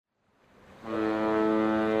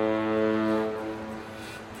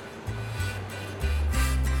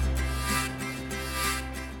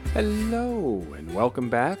Hello, and welcome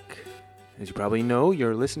back. As you probably know,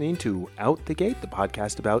 you're listening to Out the Gate, the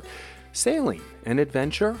podcast about sailing and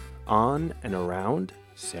adventure on and around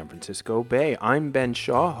San Francisco Bay. I'm Ben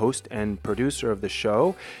Shaw, host and producer of the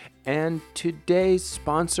show, and today's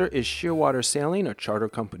sponsor is Shearwater Sailing, a charter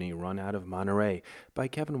company run out of Monterey by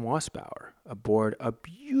Kevin Wasbauer, aboard a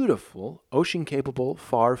beautiful ocean-capable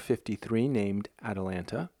FAR 53 named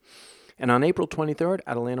Atalanta. And on April 23rd,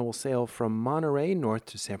 Atalanta will sail from Monterey north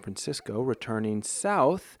to San Francisco, returning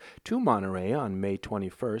south to Monterey on May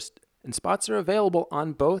 21st, and spots are available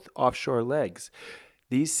on both offshore legs.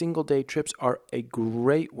 These single-day trips are a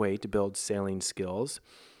great way to build sailing skills.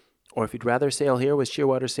 Or if you'd rather sail here with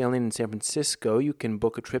Shearwater Sailing in San Francisco, you can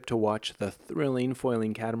book a trip to watch the thrilling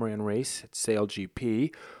foiling catamaran race at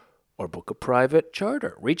SailGP, or book a private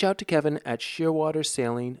charter. Reach out to Kevin at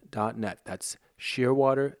shearwatersailing.net. That's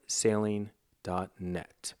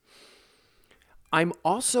shearwatersailing.net. I'm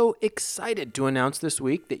also excited to announce this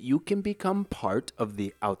week that you can become part of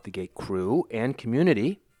the Out the Gate crew and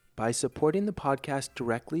community by supporting the podcast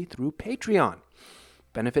directly through Patreon.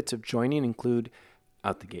 Benefits of joining include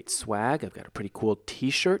Out the Gate swag. I've got a pretty cool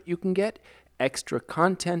t-shirt you can get, extra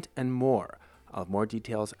content, and more. I'll have more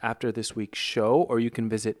details after this week's show, or you can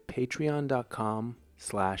visit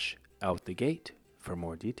patreon.com/outthegate for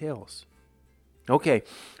more details. Okay,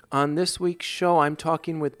 on this week's show, I'm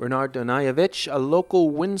talking with Bernard Dunajevich, a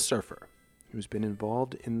local windsurfer who's been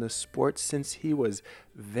involved in the sport since he was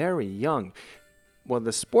very young. Well,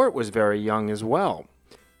 the sport was very young as well.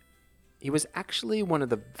 He was actually one of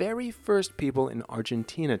the very first people in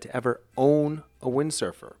Argentina to ever own a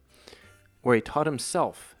windsurfer, where he taught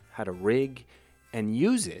himself how to rig and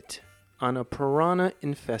use it on a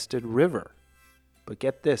piranha-infested river. But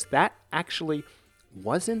get this, that actually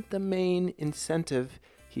wasn't the incentive incentive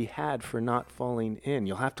he had for not falling in.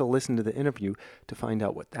 You'll have to listen to the interview to find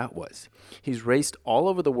out what that was. He's raced all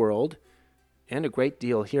over the world and a great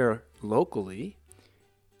deal here locally.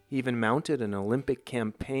 He even mounted an Olympic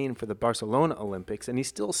campaign for the Barcelona Olympics, and he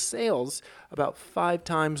still sails about 5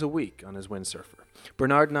 times a week on his windsurfer.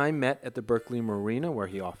 Bernard and I met at the Berkeley Marina, where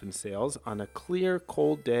he often sails, on a clear,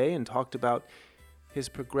 cold day and talked about his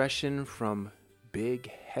progression from big,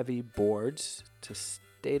 heavy boards to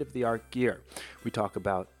state-of-the-art gear. We talk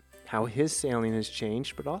about how his sailing has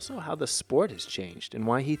changed, but also how the sport has changed, and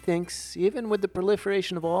why he thinks, even with the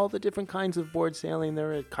proliferation of all the different kinds of board sailing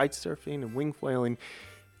there are, kite surfing and wing foiling,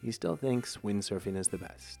 he still thinks windsurfing is the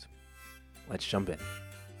best. Let's jump in.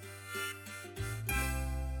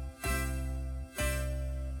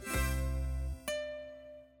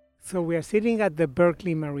 So we are sitting at the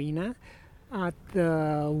Berkeley Marina at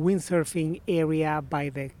the windsurfing area by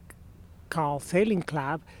the Carl Sailing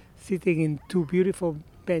Club, sitting in 2 beautiful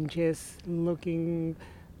benches looking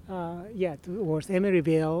towards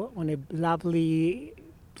Emeryville on a lovely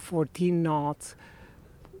 14 knots.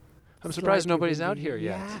 I'm surprised nobody's out here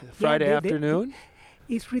yet. Friday afternoon?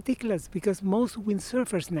 It's ridiculous because most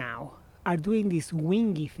windsurfers now are doing this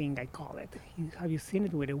wingy thing, I call it. Have you seen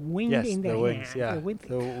it with a wing in the hand? Wings, yeah. The wing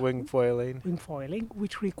foiling. Wing foiling,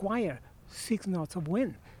 which require 6 knots of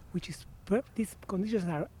wind, which is these conditions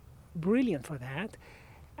are brilliant for that.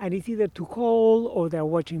 And it's either too cold or they're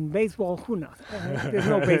watching baseball. Who knows? There's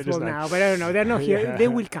no baseball now, but I don't know. They're not here. Yeah. They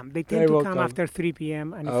will come. They tend to come after 3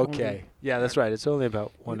 p.m. And okay. Yeah, that's right. It's only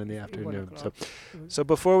about 1 in the afternoon. So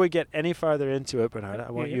before we get any farther into it, Bernard, I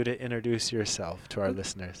want you to introduce yourself to our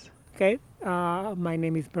listeners. Okay. My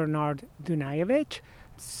name is Bernard Dunajevich,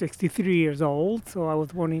 63 years old. So I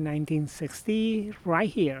was born in 1960, right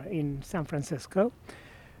here in San Francisco.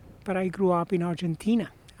 But I grew up in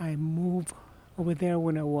Argentina. I moved over there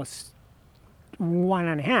when I was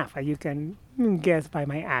 1.5. You can guess by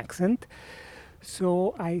my accent.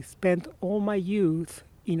 So I spent all my youth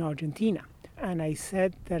in Argentina. And I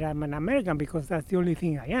said that I'm an American because that's the only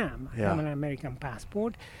thing I am. Yeah. I'm an American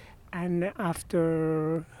passport. And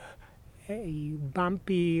after a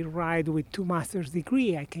bumpy ride with 2 master's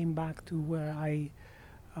degree, I came back to where I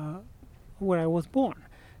was born.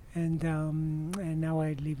 And now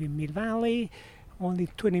I live in Mill Valley, only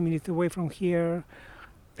 20 minutes away from here.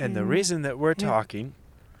 And the reason that we're talking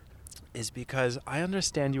is because I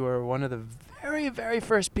understand you were one of the very, very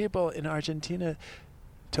first people in Argentina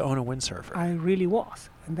to own a windsurfer. I really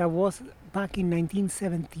was. And that was back in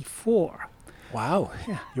 1974. Wow.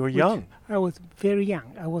 Yeah, you were young. I was very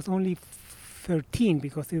young. I was only 13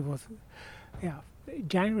 because it was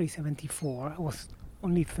January 74. I was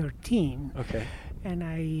only 13. Okay. And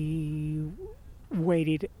I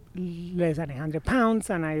weighed less than 100 pounds,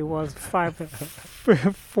 and I was 4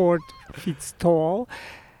 feet tall,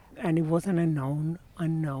 and it was an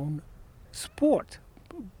unknown sport.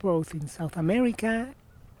 both in South America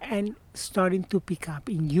and starting to pick up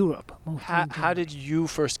in Europe. Mostly in How did Germany. you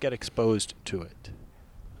first get exposed to it?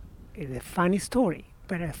 It's a funny story,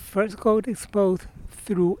 but I first got exposed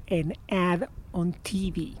through an ad on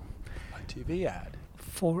TV A TV ad.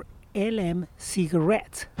 for LM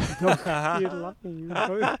cigarettes. You're laughing.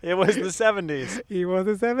 It was the 70s. It was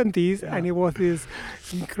the 70s, Yeah. and it was this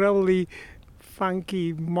incredibly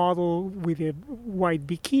funky model with a white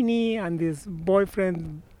bikini and this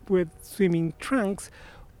boyfriend with swimming trunks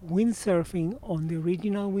windsurfing on the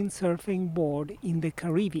original windsurfing board in the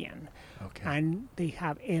Caribbean. Okay. And they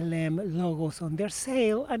have LM logos on their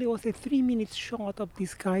sail, and it was a 3-minute shot of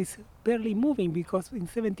these guys barely moving, because in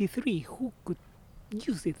 73, who could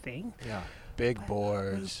use the thing? Yeah. Big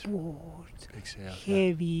boards. Boards, Big sail.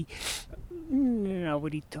 heavy.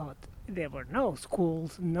 Nobody thought there were no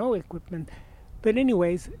schools, no equipment. But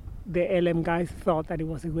anyways, the LM guys thought that it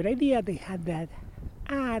was a good idea. They had that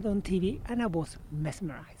ad on TV, and I was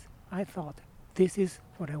mesmerized. I thought, this is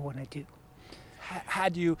what I want to do.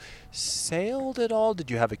 Had you sailed at all?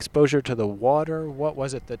 Did you have exposure to the water? What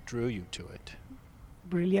was it that drew you to it?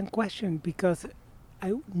 Brilliant question, because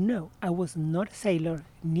I was not a sailor,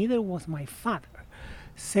 neither was my father.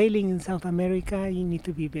 Sailing in South America, you need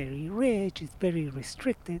to be very rich, it's very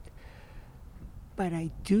restricted. But I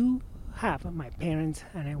do have my parents,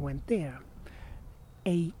 and I went there,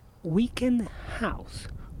 a weekend house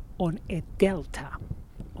on a delta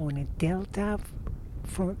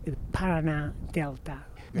from the Paraná Delta,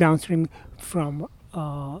 downstream from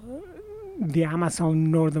the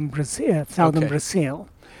Amazon, northern Brazil, southern Okay. Brazil,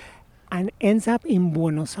 and ends up in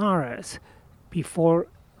Buenos Aires before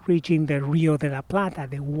reaching the Rio de la Plata,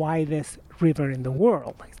 the widest river in the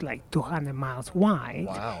world. It's like 200 miles wide,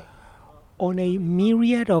 Wow. on a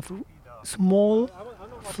myriad of small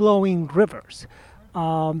flowing rivers,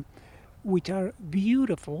 which are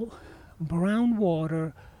beautiful, brown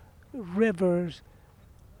water rivers,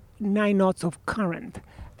 9 knots of current.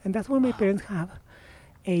 And that's why my parents have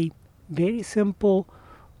a very simple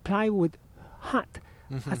plywood hut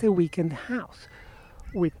as a weekend house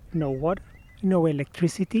with no water, no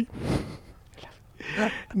electricity,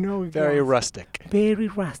 no Very gas. rustic. Very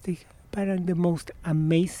rustic, but in the most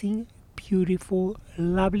amazing, beautiful,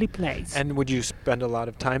 lovely place. And would you spend a lot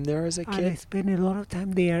of time there as a And I kid? spend a lot of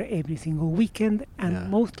time there every single weekend, and Yeah.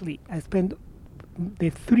 mostly I spend the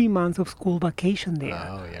 3 months of school vacation there.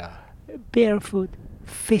 Oh, yeah. Barefoot,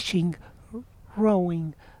 fishing,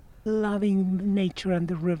 rowing, loving nature and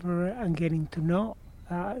the river, and getting to know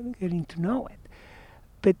it.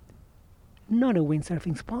 But not a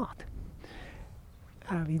windsurfing spot.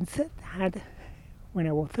 Having said that, when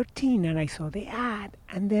I was 13 and I saw the ad,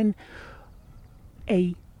 and then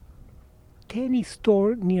a tennis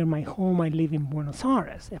store near my home, I live in Buenos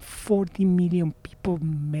Aires, a 40 million people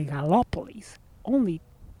megalopolis, only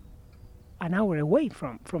an hour away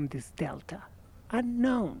from this delta.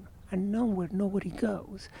 Unknown where nobody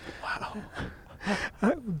goes. Wow.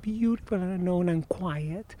 Beautiful and unknown and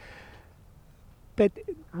quiet. But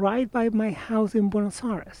right by my house in Buenos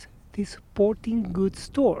Aires, this sporting goods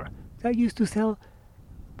store that used to sell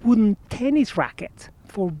wooden tennis rackets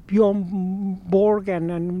for Bjorn Borg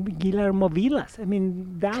and Guillermo Vilas. I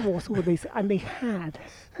mean, that was what they and they had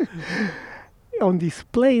on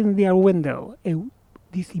display in their window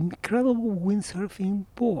this incredible windsurfing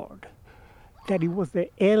board. That it was the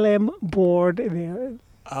LM board. Oh,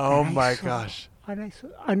 And I my saw- gosh.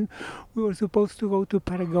 And we were supposed to go to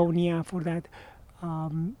Patagonia for that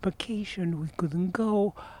vacation. We couldn't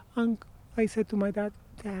go. And I said to my dad,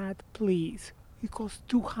 "Dad, please. It costs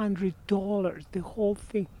 $200. The whole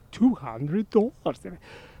thing. $200.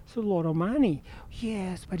 It's a lot of money."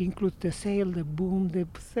 "Yes, but it includes the sail, the boom, the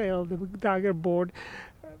sail, the dagger board.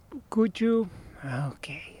 Could you?"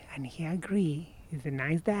 Okay. And he agreed. He's a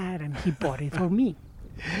nice dad, and he bought it for me.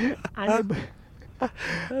 And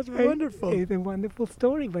That's and wonderful. It's a wonderful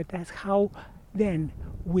story, but that's how then,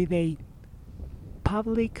 with a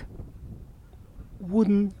public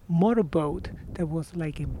wooden motorboat that was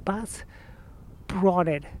like a bus, brought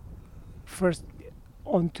it first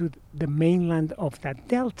onto the mainland of that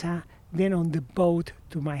delta, then on the boat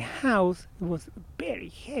to my house. It was very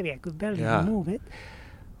heavy, I could barely Yeah. move it.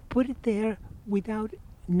 Put it there without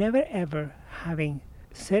never ever having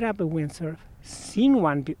set up a windsurf, seen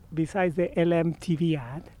one besides the LM TV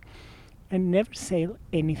ad, and never sailed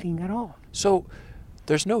anything at all. So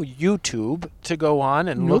there's no YouTube to go on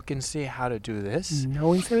and Nope. look and see how to do this.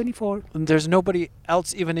 No in 74. And there's nobody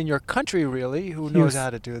else even in your country really who knows how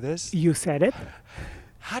to do this. You said it.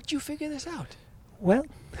 How'd you figure this out? Well,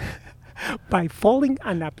 by falling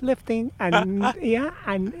and uplifting and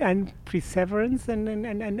and perseverance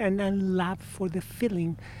and love for the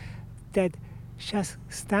feeling that just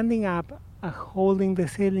standing up and holding the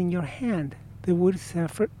sail in your hand, the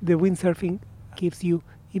windsurfing gives you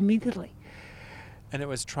immediately. And it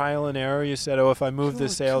was trial and error. You said, "Oh, if I move the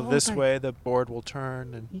sail this Totally. way, the board will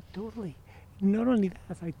turn." And Totally. Not only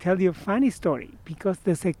that, I tell you a funny story, because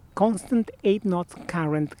there's a constant 8 knots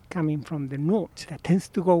current coming from the north that tends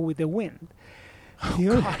to go with the wind.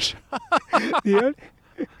 gosh, The only-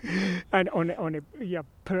 and on a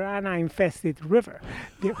piranha-infested river.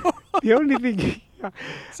 The only thing...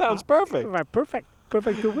 sounds perfect. Well,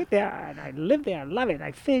 perfect to live there, and I live there, I love it,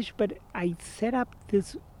 I fish, but I set up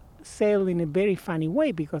this sail in a very funny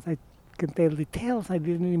way because I can tell details, I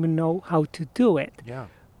didn't even know how to do it. Yeah.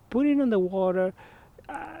 Put it on the water,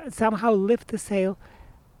 somehow lift the sail,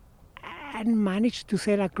 and managed to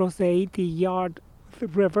sail across the 80-yard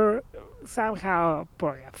river. Somehow,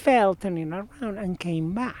 boy, I fell, turning around, and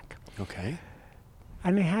came back. Okay.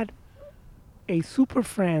 And I had a super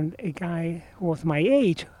friend, a guy who was my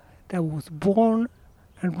age, that was born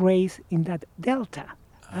and raised in that delta.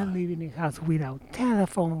 I live in a house without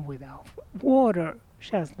telephone, without water,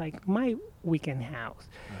 just like my weekend house,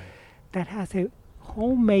 that has a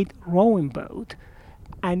homemade rowing boat,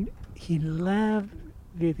 and he loved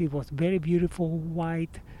it. It was very beautiful,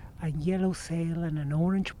 white and yellow sail and an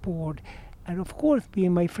orange board. And of course,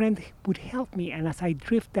 being my friend, he would help me. And as I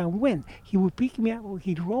drift downwind, he would pick me up with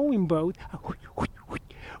his rowing boat.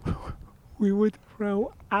 We would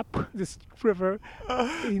row up this river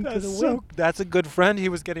into the wind. That's a good friend. He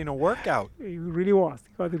was getting a workout. He really was.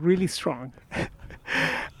 He got really strong.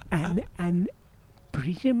 and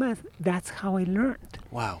pretty much that's how I learned.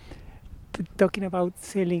 Wow. Talking about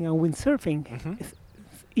sailing and windsurfing,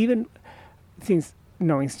 even since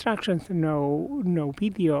no instructions, no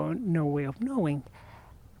video, no way of knowing,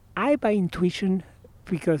 I by intuition,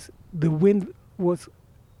 because the wind was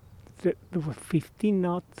there was 15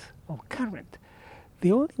 knots of current.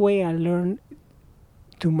 The only way I learned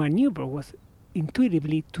to maneuver was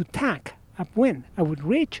intuitively to tack upwind. I would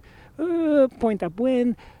reach, point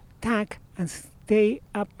upwind, tack, and stay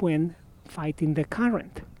upwind, fighting the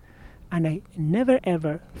current. And I never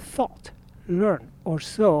ever thought, learned, or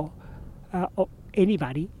saw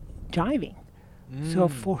anybody diving. So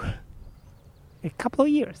for a couple of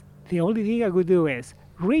years, the only thing I could do is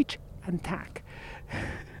reach and tack.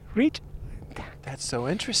 Reach and tack. That's so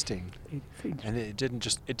interesting. And it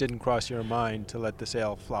didn't cross your mind to let the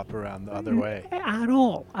sail flop around the other way. At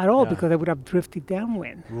all, Yeah. because I would have drifted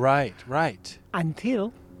downwind. Right.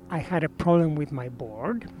 Until I had a problem with my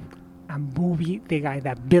board, and Booby, the guy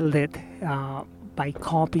that built it, by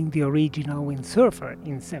copying the original windsurfer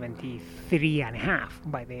in 73 and a half,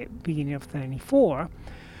 by the beginning of 74,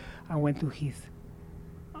 I went to his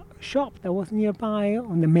shop that was nearby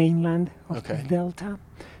on the mainland of the delta,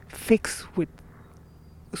 fixed with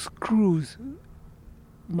screws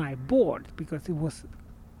my board, because it was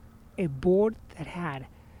a board that had,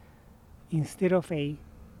 instead of a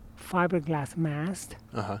fiberglass mast,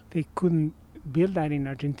 they couldn't build that in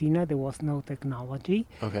Argentina. There was no technology.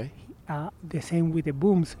 Okay. The same with the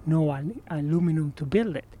booms, no aluminum to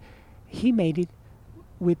build it. He made it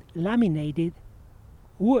with laminated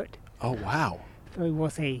wood. Oh, wow. So it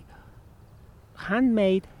was a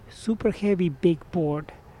handmade, super heavy, big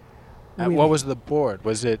board. And what was the board?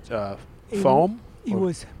 Was it foam? It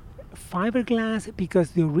was fiberglass,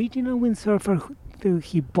 because the original windsurfer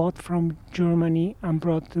he bought from Germany and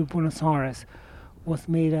brought to Buenos Aires was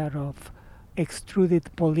made out of extruded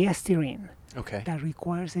polyester that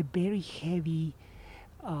requires a very heavy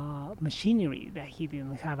machinery that he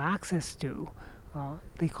didn't have access to.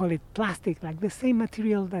 They call it plastic, like the same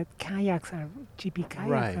material that kayaks are, cheapy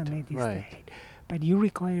kayaks are made these days. But you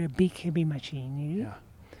require a big, heavy machinery. Yeah.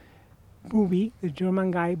 Booby, the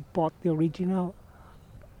German guy, bought the original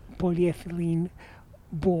polyethylene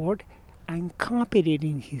board and copied it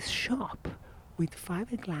in his shop with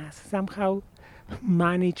fiberglass. Somehow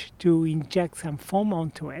managed to inject some foam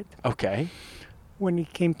onto it. Okay. When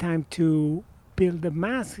it came time to build the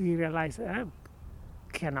mast, he realized, I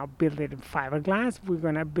cannot build it in fiberglass. We're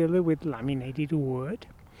going to build it with laminated wood.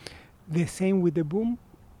 The same with the boom.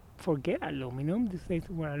 Forget aluminum. The days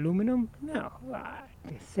were aluminum. No.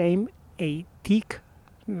 The same, a teak.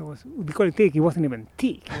 We call it teak. It wasn't even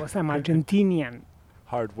teak. It was some Argentinian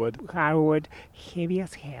hardwood, heavy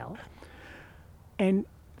as hell. And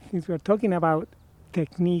since we're talking about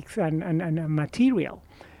techniques and material,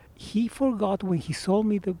 he forgot, when he sold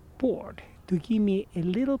me the board, to give me a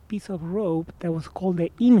little piece of rope that was called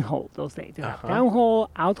the in-hole those days. Down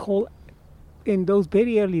hole, out hole. In those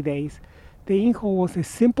very early days, The in-haul was a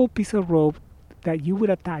simple piece of rope that you would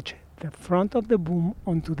attach the front of the boom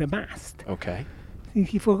onto the mast. Okay. Since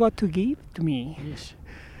he forgot to give to me, Yes.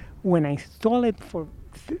 when I installed it for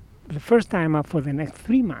the first time for the next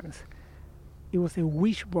 3 months, it was a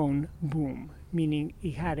wishbone boom, meaning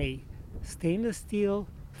it had a stainless steel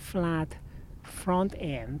flat front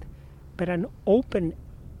end, but an open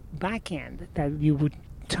back end that you would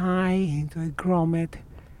tie into a grommet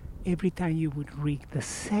every time you would rig the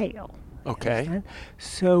sail. Okay. Understand?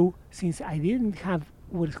 So since I didn't have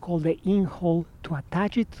what is called the in-hole to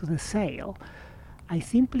attach it to the sail, I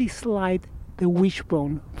simply slide the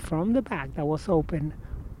wishbone from the back that was open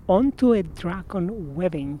onto a Dragon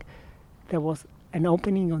webbing that was an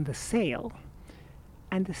opening on the sail,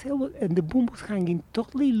 and the boom was hanging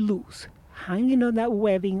totally loose, hanging on that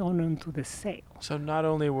webbing onto the sail. So not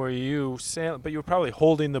only were you sailing, but you were probably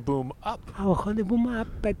holding the boom up. I would hold the boom up,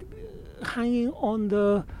 but hanging on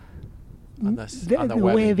the On the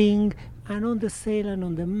webbing and on the sail and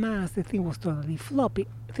on the mast. The thing was totally floppy.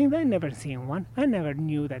 I think I never seen one. I never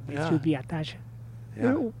knew that this Yeah. should be attached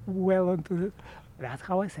well onto the. That's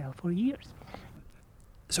how I sailed for years.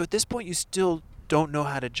 So at this point, you still don't know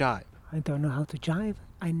how to jibe. I don't know how to jive.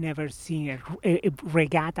 I never seen a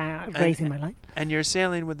regatta race in my life. And you're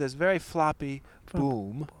sailing with this very floppy Flop.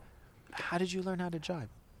 boom. How did you learn how to jibe?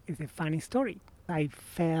 It's a funny story. I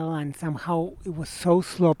fell and somehow it was so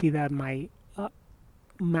sloppy that my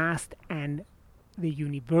mast and the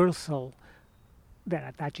universal that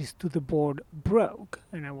attaches to the board broke.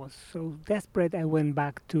 And I was so desperate, I went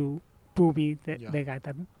back to Booby, the guy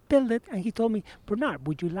that built it, and he told me, Bernard,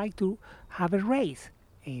 would you like to have a race?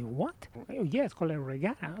 A what? Oh, yeah, it's called a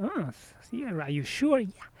regatta. Oh, yeah, are you sure?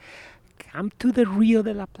 Yeah. Come to the Rio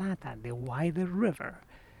de la Plata, the wider river,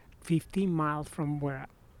 15 miles from where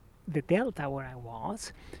the delta where I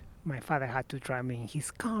was. My father had to drive me in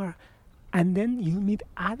his car. And then you meet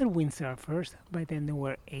other windsurfers, but then there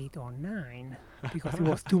were 8 or 9 because it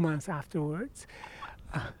was 2 months afterwards.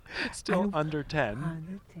 Still and under 10.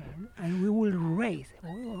 Under 10, and we will race.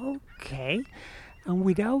 Oh, okay. And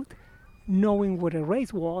without knowing what a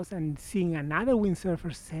race was and seeing another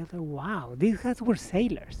windsurfer sail, wow, these guys were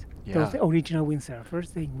sailors. Those original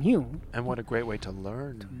windsurfers, they knew. And what a great way to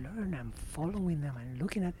learn. To learn and following them and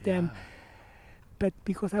looking at them. But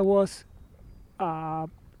because I was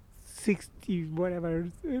 60,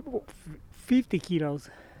 whatever, 50 kilos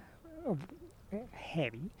of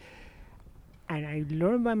heavy, and I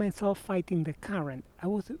learned by myself fighting the current, I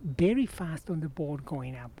was very fast on the board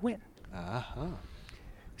going upwind. Uh-huh.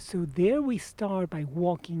 So there we start by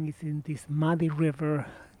walking in this muddy river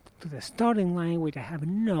to the starting line, which I have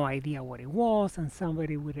no idea what it was, and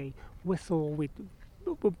somebody with a whistle with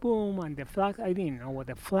boom, boom, boom, and the flags. I didn't know what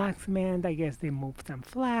the flags meant. I guess they moved some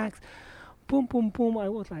flags. Boom, boom, boom. I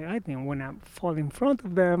was like, I think when I fall in front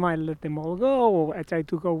of them, I let them all go, or I try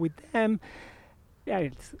to go with them. Yeah,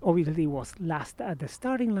 it obviously was last at the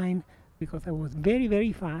starting line because I was very,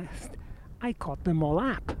 very fast. I caught them all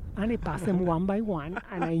up, and I passed them one by one,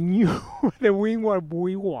 and I knew where the windward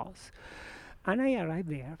buoy was. And I arrived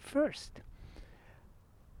there first.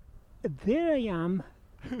 There I am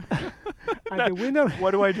at the window.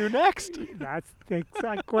 What do I do next? That's the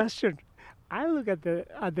exact question. I look at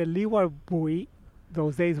the leeward buoy.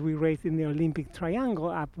 Those days we raced in the Olympic triangle,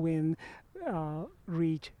 upwind,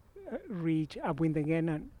 reach, upwind again,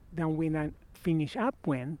 and downwind, and finish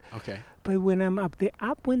upwind. Okay. But when I'm up the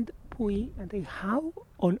upwind buoy, I think, how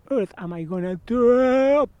on earth am I gonna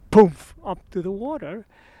do poof up to the water?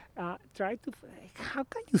 How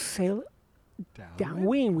can you sail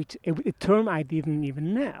downwind, which a term I didn't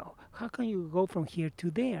even know. How can you go from here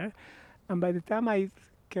to there? And by the time I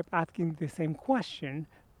kept asking the same question,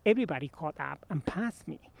 everybody caught up and passed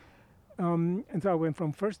me. And so I went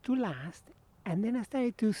from first to last, and then I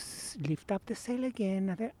started to lift up the sail again.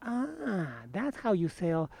 I thought, that's how you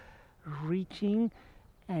sail, reaching,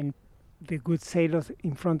 and the good sailors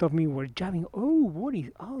in front of me were jabbing.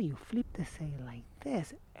 You flip the sail like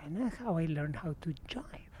this, and that's how I learned how to jive.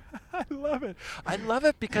 I love it. I love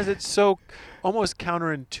it because it's so almost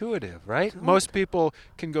counterintuitive, right? Most people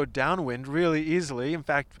can go downwind really easily. In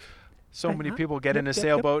fact, so many people get in a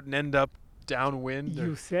sailboat and end up downwind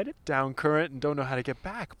You or said it. down current and don't know how to get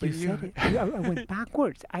back. But You said it. I went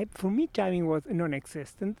backwards. For me, jiving was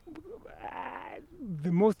non-existent.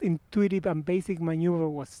 The most intuitive and basic maneuver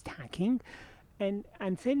was stacking, and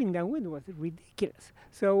sailing downwind was ridiculous.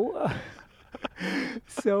 So,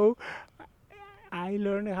 so I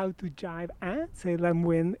learned how to jive and sail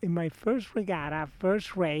downwind in my first regatta,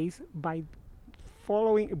 first race, by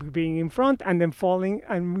being in front and then falling,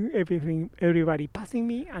 and everybody passing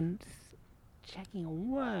me and checking,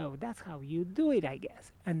 whoa, that's how you do it, I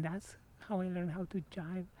guess. And that's how I learned how to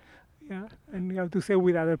jive, yeah, and how to sail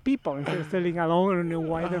with other people instead of sailing alone on a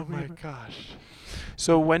wider Oh my river. gosh.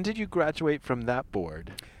 So when did you graduate from that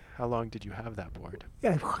board? How long did you have that board?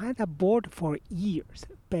 I've had a board for years,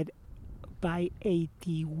 but by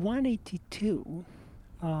 81, 82,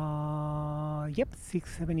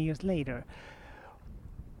 6, 7 years later,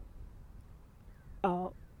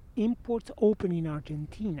 imports opened in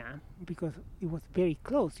Argentina because it was very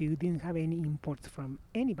close. You didn't have any imports from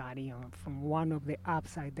anybody from one of the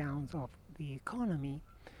upside downs of the economy.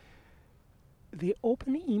 They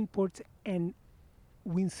opened imports, and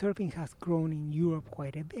windsurfing has grown in Europe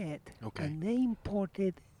quite a bit. Okay. And they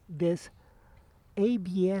imported this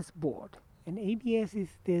ABS board. And ABS is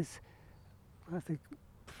this, has a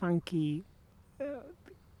funky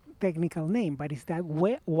technical name, but it's that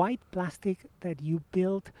white plastic that you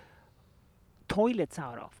build toilets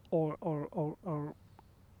out of, or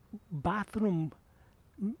bathroom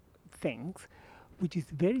things, which is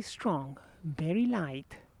very strong, very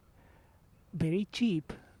light, very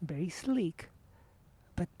cheap, very sleek,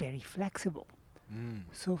 but very flexible.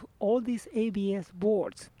 So all these ABS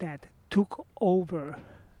boards that took over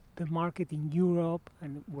the market in Europe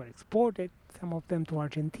and were exported, some of them to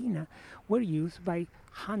Argentina, were used by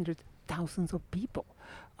hundreds, thousands of people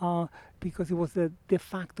because it was the de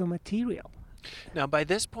facto material. Now, by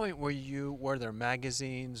this point, were there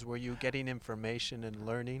magazines? Were you getting information and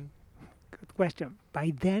learning? Good question.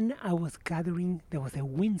 By then, I was gathering. There was a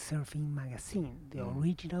windsurfing magazine, the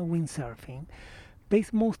original windsurfing,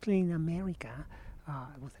 based mostly in America.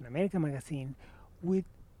 It was an American magazine,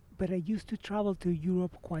 but I used to travel to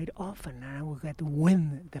Europe quite often, and I would get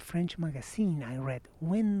Wind, the French magazine. I read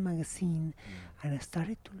Wind magazine, and I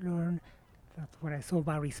started to learn. That's what I saw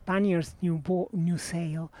Barry Spanier's new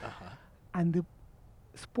sail, and the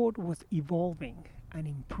sport was evolving and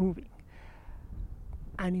improving.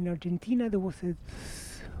 And in Argentina, there was a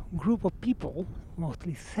group of people,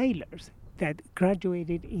 mostly sailors, that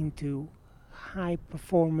graduated into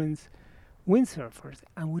high-performance windsurfers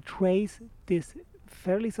and would race these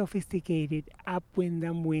fairly sophisticated upwind,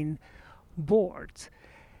 downwind boards,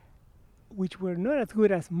 which were not as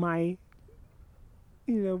good as my,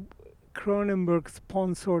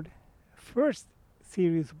 Cronenberg-sponsored first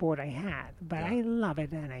series board I had. But I love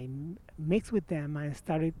it, and I mixed with them and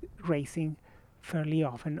started racing fairly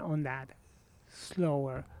often on that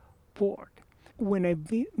slower board. When I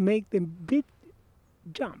make the big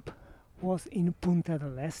jump was in Punta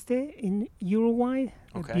del Este in Uruguay,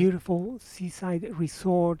 a beautiful seaside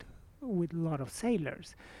resort with a lot of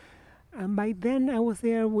sailors. And by then I was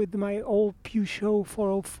there with my old Peugeot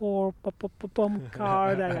 404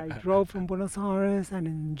 car that I drove from Buenos Aires and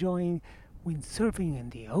enjoying windsurfing in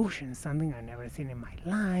the ocean, something I've never seen in my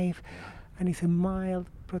life. And it's a mild,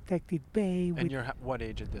 protected bay. And you're what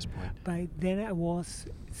age at this point? By then I was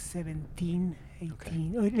 17,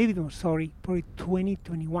 18, or a little bit more, sorry, probably 20,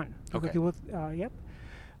 21. Because it was,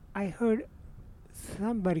 I heard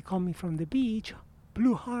somebody coming from the beach,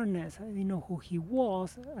 Blue Harness. I didn't know who he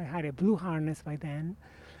was. I had a Blue Harness by then.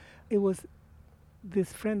 It was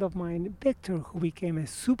this friend of mine, Victor, who became a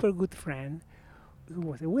super good friend, who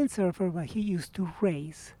was a windsurfer, but he used to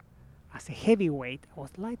race as a heavyweight. I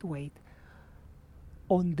was lightweight.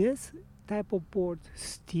 On this type of board,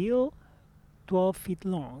 still 12 feet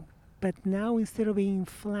long, but now instead of being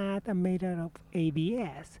flat and made out of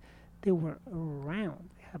ABS, they were round.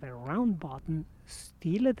 They have a round bottom,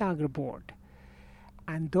 still a dagger board.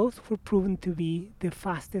 And those were proven to be the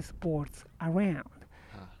fastest boards around.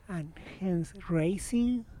 And hence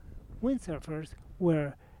racing windsurfers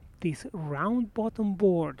were this round bottom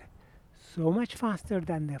board, so much faster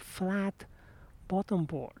than the flat bottom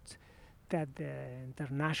boards that the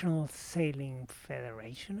International Sailing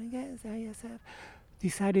Federation, I guess, ISF,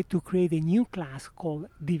 decided to create a new class called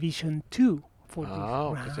Division 2 for this.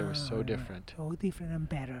 Oh, because they were so different. So different and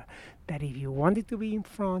better. That if you wanted to be in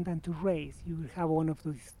front and to race, you would have one of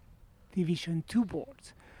those Division 2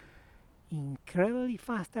 boards. Incredibly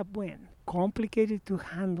fast upwind, complicated to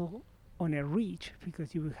handle on a reach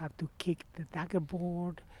because you would have to kick the dagger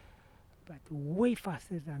board, but way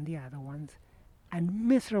faster than the other ones, and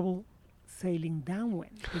miserable sailing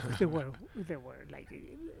downwind because they were like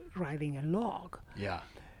riding a log. Yeah.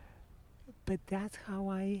 But that's how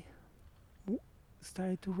I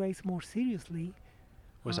started to race more seriously.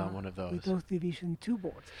 Was on one of those. With those Division 2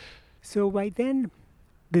 boards. So by then,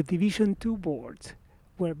 the Division 2 boards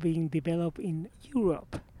were being developed in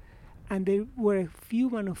Europe. And there were a few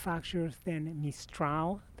manufacturers then,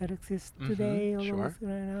 Mistral, that exists today, although it's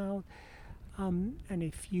run out, and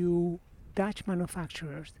a few Dutch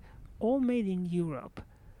manufacturers. all made in Europe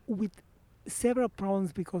with several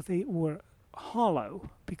problems because they were hollow,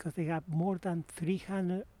 because they have more than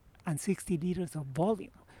 360 liters of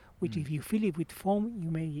volume, which if you fill it with foam,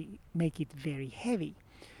 you may make it very heavy.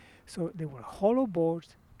 So they were hollow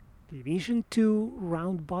boards, Division 2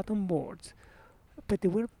 round bottom boards, but they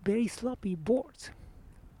were very sloppy boards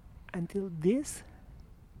until this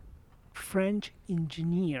French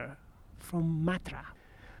engineer from Matra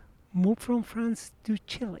moved from France to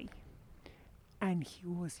Chile, and he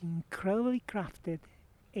was incredibly crafted,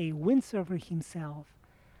 a windsurfer himself,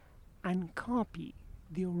 and copied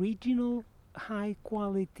the original high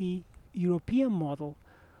quality European model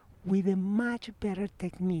with a much better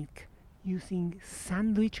technique using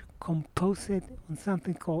sandwich composite on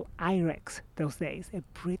something called Irex those days, a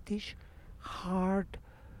British hard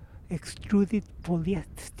extruded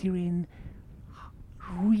polystyrene,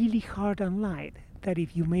 really hard and light, that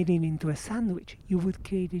if you made it into a sandwich, you would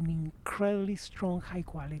create an incredibly strong, high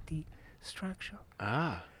quality structure.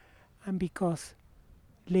 Ah. And because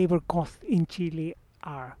labor costs in Chile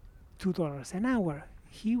are $2 an hour,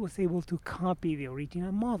 he was able to copy the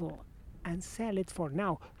original model and sell it for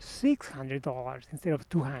now $600 instead of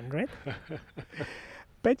 $200.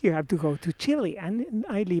 But you have to go to Chile, and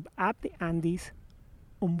I live up the Andes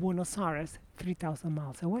on Buenos Aires, 3,000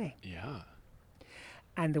 miles away. Yeah.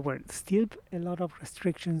 And there were still a lot of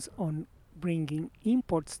restrictions on bringing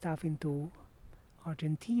import stuff into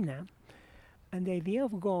Argentina. And the idea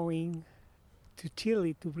of going to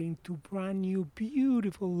Chile to bring two brand new,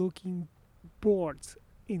 beautiful looking boards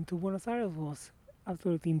into Buenos Aires was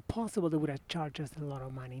absolutely impossible. They would have charged us a lot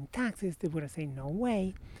of money in taxes. They would have said no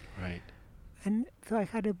way. Right. And so I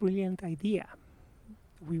had a brilliant idea.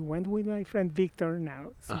 We went with my friend Victor,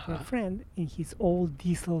 now super friend, in his old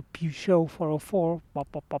diesel Peugeot 404,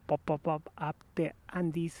 up the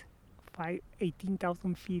Andes,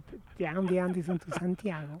 18,000 feet down the Andes into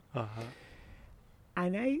Santiago.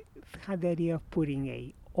 And I had the idea of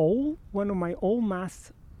putting one of my old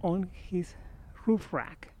masts on his roof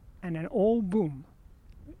rack and an old boom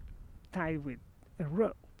tied with a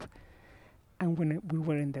rope. And when we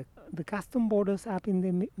were in the custom borders up in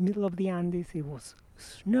the middle of the Andes, it was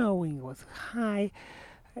snowing, it was high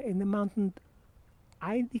in the mountain.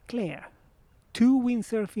 I declare 2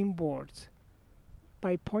 windsurfing boards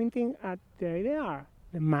by pointing at, there they are,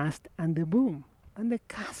 the mast and the boom. And the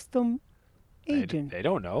custom agent. They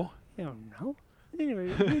don't know. They don't know.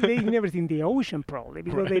 They've never seen the ocean probably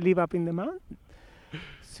because they live up in the mountain.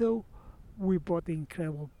 So we bought the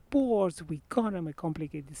incredible boards. We got them, a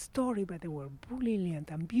complicated story, but they were brilliant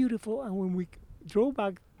and beautiful. And when we drove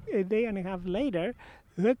back a day and a half later,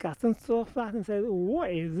 the customs saw us and said, "What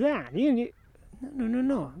is that?"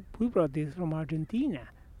 No. We brought this from Argentina.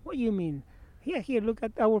 What do you mean? Here, look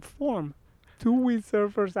at our form. 2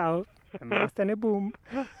 windsurfers out, a mast and a boom.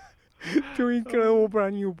 2 incredible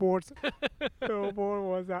brand new boards. The board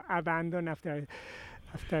was abandoned after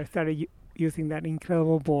I started using that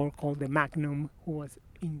incredible board called the Magnum, who was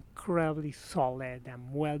incredibly solid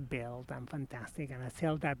and well built and fantastic. And I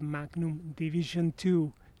sold that Magnum Division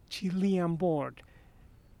 2 Chilean board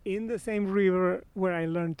in the same river where I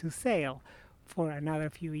learned to sail for another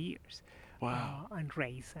few years. Wow. And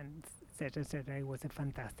race and etc. etc. It was a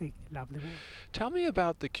fantastic, lovely board. Tell me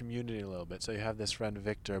about the community a little bit. So you have this friend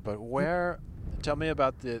Victor, but tell me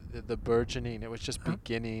about the burgeoning. It was just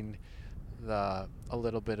beginning a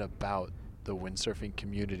little bit about the windsurfing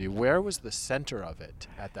community. Where was the center of it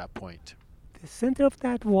at that point? The center of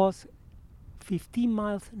that was 15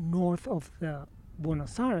 miles north of the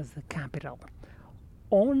Buenos Aires, the capital,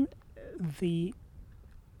 on the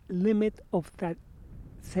limit of that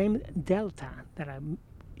same delta that I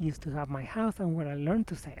used to have my house and where I learned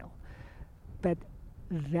to sail. But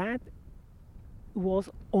that was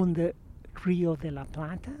on the Rio de la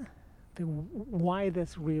Plata, the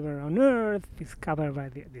widest river on earth, discovered by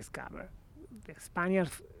the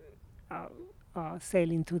Spaniards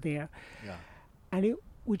sailing to there. Yeah. And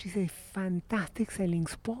which is a fantastic sailing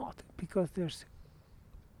spot because there's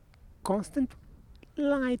constant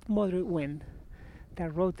light moderate wind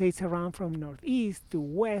that rotates around from northeast to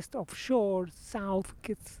west, offshore, south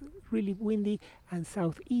gets really windy, and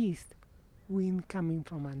southeast wind coming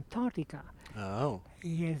from Antarctica. Oh.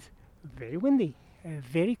 Yes, very windy,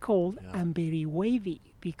 very cold, and very wavy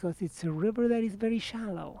because it's a river that is very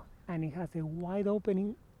shallow and it has a wide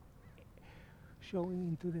opening showing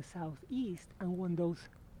into the southeast. And when those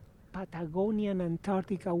Patagonian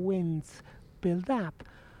Antarctica winds build up,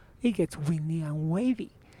 it gets windy and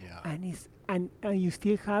wavy. Yeah. And you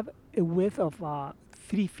still have a width of 4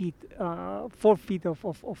 feet of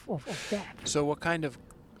depth. So what kind of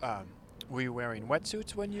Were you wearing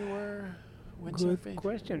wetsuits when you were Good windsurfing?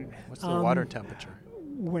 question. What's the water temperature?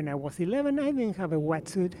 When I was 11, I didn't have a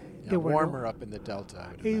wetsuit. Yeah, There were no- warmer up in the delta,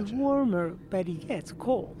 I would It's imagine. warmer, but it gets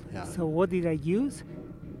cold. Yeah. So what did I use?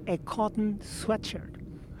 A cotton sweatshirt.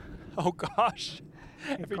 Oh gosh!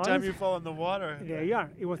 Every cotton time s- you fall in the water. There you are.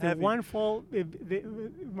 It was Heavy. a one fall.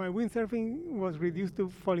 My windsurfing was reduced to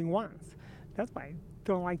falling once. That's why I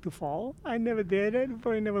don't like to fall. I never did it,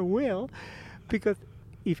 probably never will, because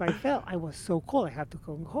if I fell, I was so cold. I had to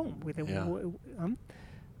go home with a. Yeah.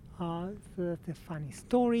 So that's a funny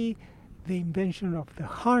story. The invention of the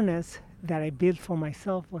harness that I built for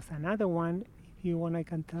myself was another one. If you want, I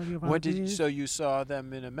can tell you about What did you, this. so you saw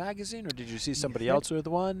them in a magazine, or did you see somebody Yes, else with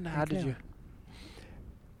one? How did you?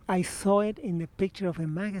 I saw it in a picture of a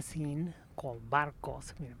magazine called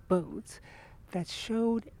Barcos, boats, that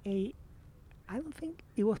showed I don't think,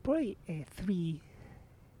 it was probably a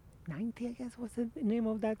 390, I guess was the name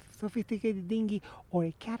of that sophisticated dinghy, or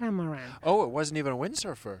a catamaran. Oh, it wasn't even a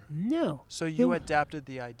windsurfer. No. So It you wa- adapted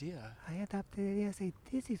the idea. I adapted it. I said,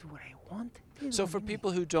 this is what I want. This is So what for I need."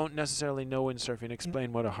 people who don't necessarily know windsurfing,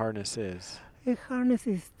 explain what a harness is. A harness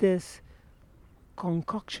is this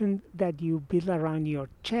concoction that you build around your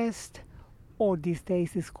chest, or these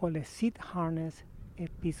days it's called a seat harness, a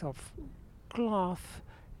piece of cloth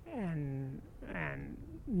and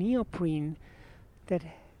neoprene that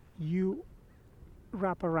you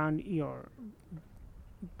wrap around your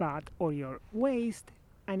butt or your waist,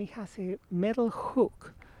 and it has a metal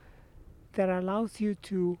hook that allows you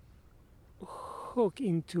to hook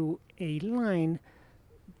into a line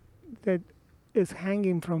that is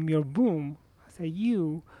hanging from your boom as a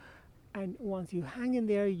U, and once you hang in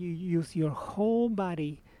there, you use your whole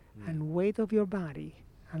body and weight of your body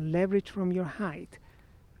and leverage from your height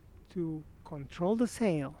to control the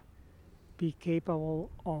sail, be capable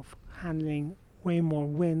of handling way more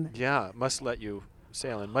wind, Yeah, it must let you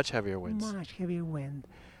sail in much heavier winds. much heavier wind,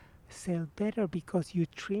 sail better because you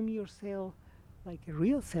trim your sail like a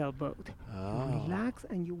real sailboat. Oh. You relax,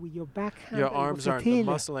 and you with your backhand. Your and arms aren't the versatility,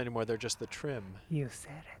 muscle anymore; they're just the trim. You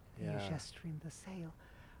said it. Yeah. You just trim the sail.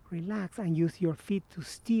 Relax and use your feet to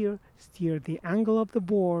steer the angle of the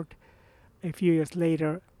board. A few years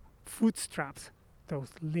later, foot straps, those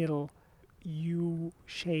little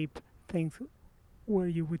U-shaped things where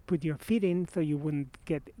you would put your feet in so you wouldn't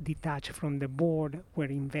get detached from the board, were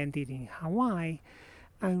invented in Hawaii.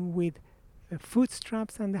 And with the foot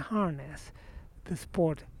straps and the harness, the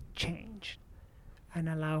sport changed and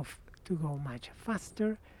allowed to go much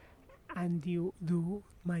faster, and you do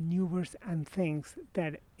maneuvers and things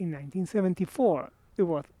that in 1974 it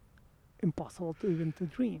was impossible to even to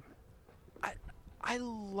dream. I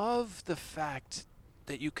love the fact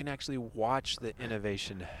that you can actually watch the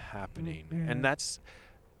innovation happening. Yeah. And that's,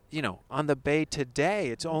 on the bay today,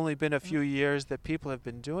 it's only been a few years that people have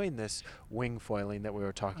been doing this wing foiling that we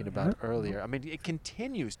were talking about earlier. I mean, it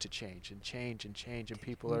continues to change and change and change, and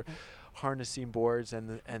people are harnessing boards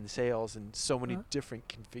and sails in so many different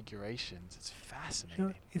configurations. It's fascinating.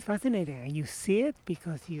 Sure. It's fascinating, and you see it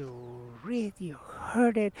because you read, you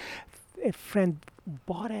heard it, a friend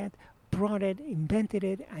bought it, brought it, invented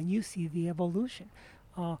it, and you see the evolution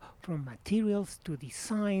from materials to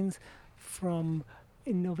designs, from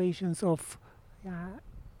innovations of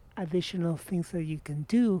additional things that you can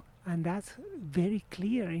do, and that's very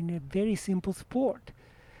clear in a very simple sport.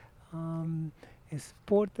 A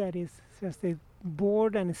sport that is just a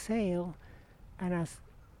board and a sail, and as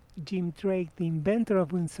Jim Drake, the inventor of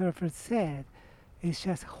windsurfers, said, it's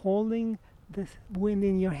just holding the wind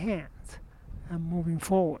in your hands and moving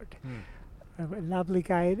forward. A lovely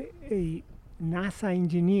guy, a NASA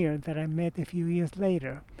engineer that I met a few years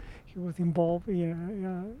later. He was involved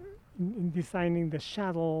in designing the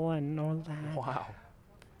shuttle and all that. Wow.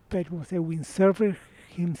 But was a windsurfer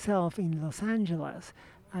himself in Los Angeles,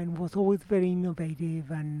 and was always very innovative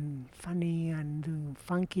and funny and doing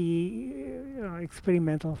funky,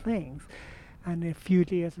 experimental things. And a few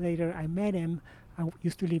years later, I met him. I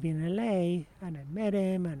used to live in LA, and I met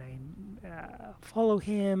him, and I follow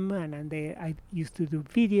him, and I used to do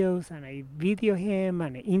videos, and I video him,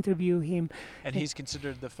 and I interview him. And he's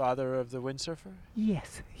considered the father of the windsurfer?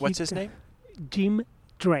 Yes. What's his name? Jim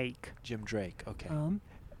Drake. Jim Drake. Okay.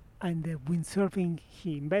 And the windsurfing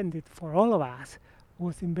he invented for all of us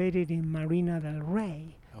was invented in Marina del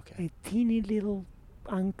Rey, Okay. a teeny little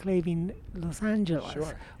enclave in Los Angeles.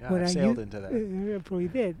 Sure. Yeah, where I I sailed u- into that. Probably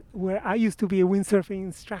did. Where I used to be a windsurfing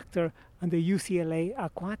instructor on the UCLA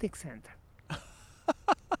Aquatic Center.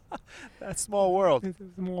 That small world. It's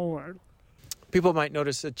a small world. People might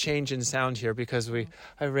notice a change in sound here because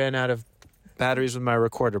I ran out of batteries with my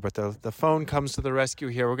recorder, but the phone comes to the rescue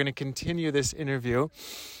here. We're going to continue this interview.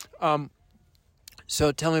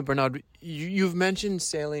 So tell me, Bernard, you've mentioned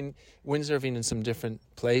sailing, windsurfing in some different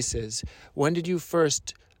places. When did you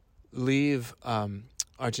first leave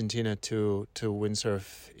Argentina to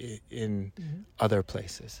windsurf in other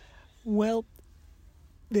places? Well,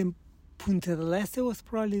 the Punta del Este was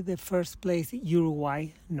probably the first place,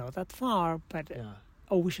 Uruguay, not that far, but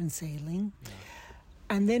ocean sailing. Yeah.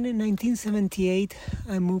 And then in 1978,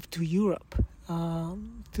 I moved to Europe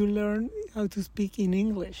to learn how to speak in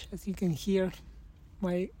English, as you can hear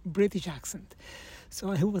my British accent.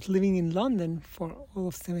 So I was living in London for all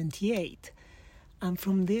of 78. And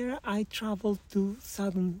from there, I traveled to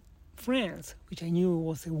southern France, which I knew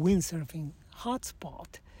was a windsurfing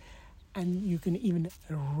hotspot. And you can even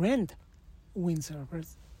rent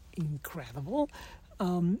windsurfers. Incredible.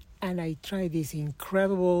 And I tried these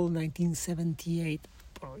incredible 1978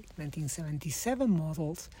 or 1977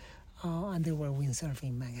 models. And there were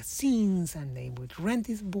windsurfing magazines, and they would rent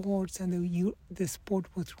these boards, and the sport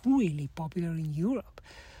was really popular in Europe,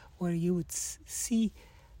 where you would see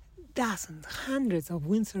dozens, hundreds of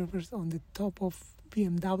windsurfers on the top of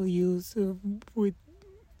BMWs with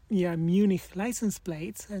Munich license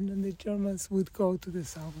plates, and then the Germans would go to the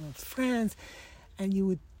south of France, and you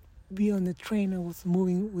would be on the train. I was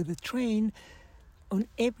moving with the train on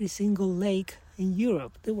every single lake in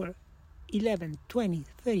Europe. There were 11, 20,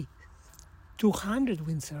 30, 200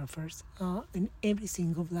 windsurfers in every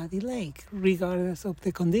single bloody lake, regardless of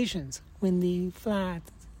the conditions, windy, flat,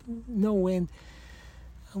 no wind.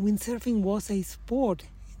 Windsurfing was a sport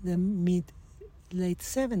in the late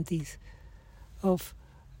 70s of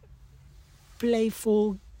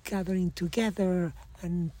playful gathering together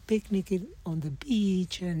and picnicking on the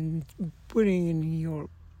beach and putting in your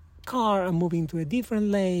car and moving to a different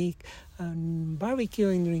lake and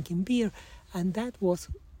barbecuing, drinking beer, and that was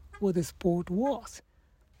what the sport was.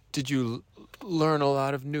 Did you learn a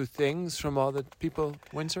lot of new things from all the people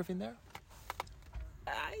windsurfing there?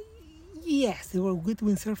 Yes, they were good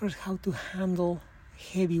windsurfers, how to handle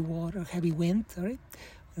heavy wind, when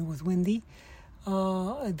it was windy.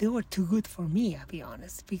 They were too good for me, I'll be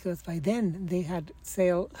honest, because by then they had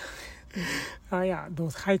sailed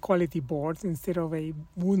those high-quality boards instead of a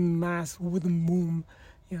wooden boom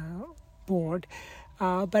board.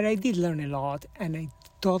 But I did learn a lot, and I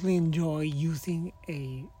totally enjoy using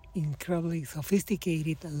a incredibly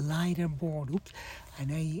sophisticated lighter board.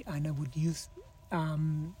 And I would use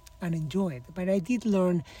and enjoy it. But I did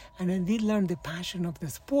learn the passion of the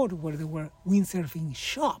sport, where there were windsurfing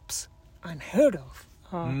shops unheard of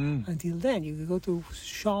until then. You could go to a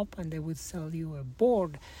shop and they would sell you a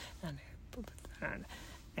board and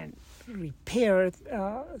repair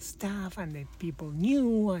stuff, and the people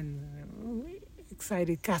knew, and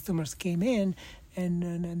excited customers came in, and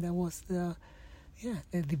that was the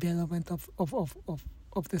development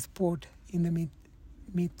of the sport in the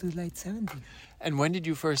mid to late 70s. And when did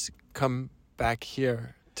you first come back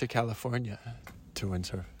here to California to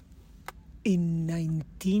windsurf? In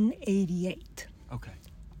 1988. Okay.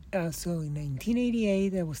 So in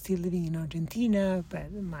 1988, I was still living in Argentina,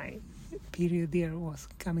 but my period there was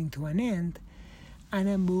coming to an end, and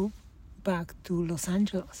I moved back to Los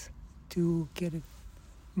Angeles to get a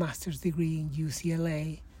master's degree in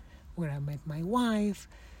UCLA, where I met my wife,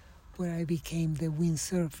 where I became the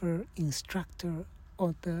windsurfer instructor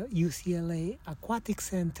at the UCLA Aquatic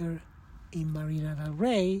Center in Marina del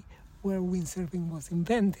Rey, where windsurfing was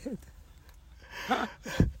invented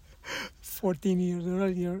 14 years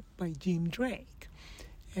earlier by Jim Drake.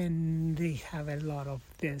 And they have a lot of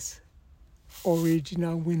this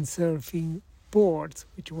original windsurfing boards,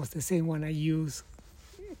 which was the same one I used,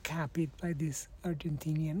 copied by this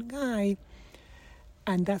Argentinian guy.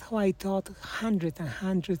 And that's how I taught hundreds and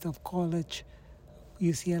hundreds of college,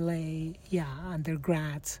 UCLA,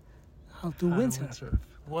 undergrads, how to windsurf.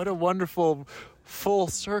 What a wonderful full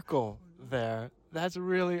circle there. That's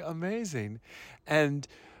really amazing. And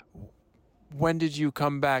when did you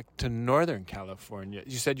come back to Northern California?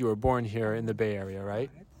 You said you were born here in the Bay Area, right?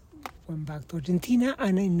 Went back to Argentina,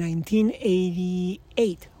 and in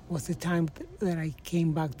 1988 was the time that I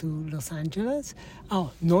came back to Los Angeles.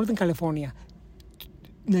 Northern California.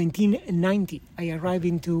 1990. I arrived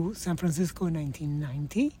into San Francisco in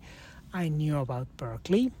 1990. I knew about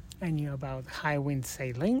Berkeley. I knew about high wind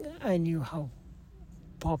sailing. I knew how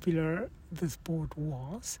popular the sport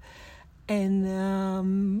was.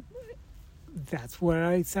 And that's where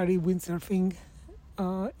I started windsurfing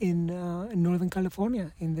in Northern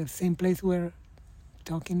California, in the same place we're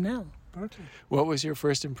talking now. Berkeley. What was your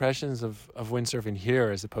first impressions of windsurfing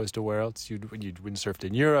here as opposed to where else you'd windsurfed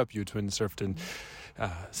in Europe, you'd windsurfed in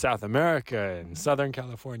South America and Southern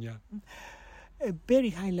California? A very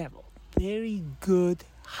high level, very good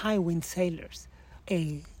high wind sailors,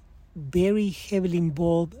 a very heavily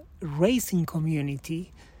involved racing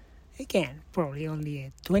community. Again, probably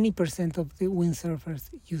only 20% of the windsurfers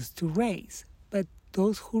used to race, but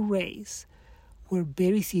those who race were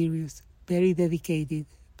very serious, very dedicated,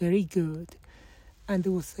 very good. And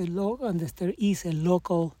there is a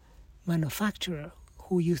local manufacturer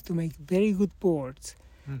who used to make very good boards,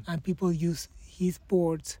 and people use his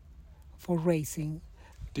boards for racing.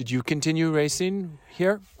 Did you continue racing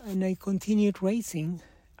here? And I continued racing,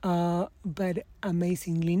 but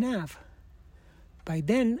amazingly enough, by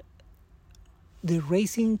then the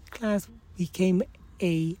racing class became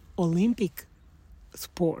a Olympic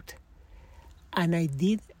sport, and I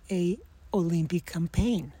did a Olympic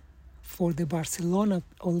campaign for the Barcelona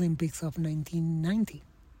Olympics of 1990.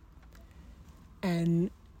 And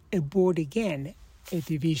a board again, a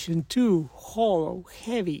Division II, hollow,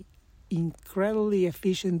 heavy, incredibly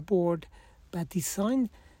efficient board, but designed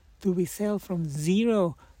to be sailed from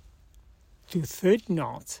 0 to 30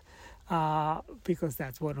 knots, because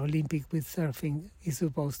that's what Olympic windsurfing is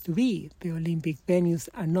supposed to be. The Olympic venues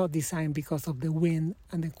are not designed because of the wind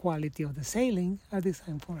and the quality of the sailing, are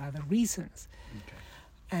designed for other reasons. Okay.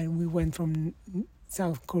 And we went from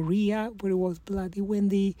South Korea, where it was bloody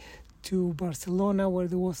windy, to Barcelona, where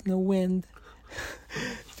there was no wind,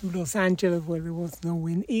 to Los Angeles, where there was no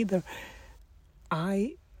wind either.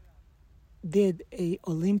 I did a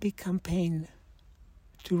Olympic campaign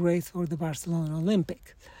to race for the Barcelona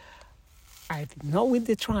Olympic. I did not win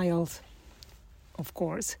the trials, of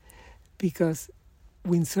course, because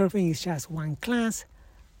windsurfing is just one class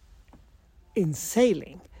in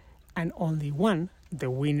sailing, and only one, the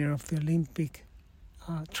winner of the Olympic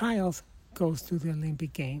trials, goes to the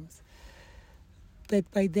Olympic Games. But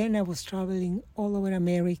by then I was traveling all over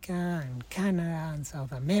America and Canada and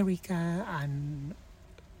South America and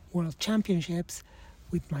World Championships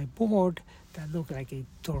with my board that looked like a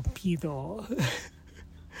torpedo.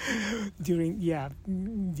 During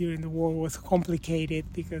the war was complicated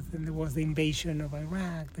because then there was the invasion of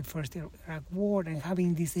Iraq, the first Iraq war, and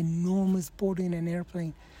having this enormous board in an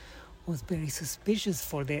airplane was very suspicious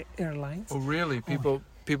for the airlines. Oh, really?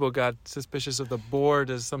 People got suspicious of the board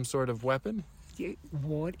as some sort of weapon?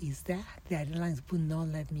 What is that? The airlines would not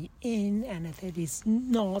let me in, and I said, it's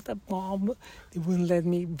not a bomb. They wouldn't let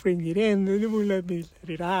me bring it in. They wouldn't let me let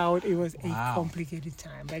it out. It was a complicated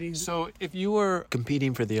time. But so if you were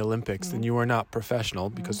competing for the Olympics, then you were not professional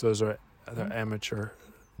because those are amateur.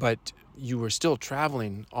 But you were still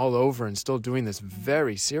traveling all over and still doing this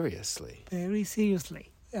very seriously. Very seriously.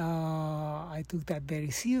 I took that very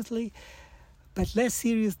seriously, but less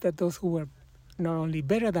serious than those who were not only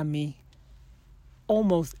better than me,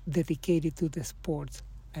 almost dedicated to the sports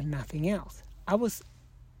and nothing else. I was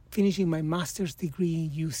finishing my master's degree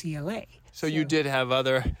in UCLA. So you did have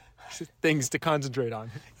other things to concentrate on.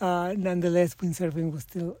 Nonetheless, windsurfing was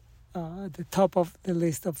still at the top of the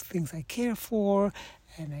list of things I care for,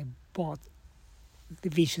 and I bought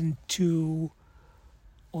Division II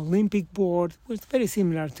Olympic board, which is very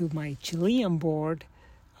similar to my Chilean board,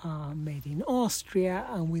 made in Austria,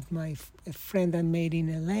 and with a friend I made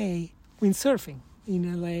in LA, windsurfing.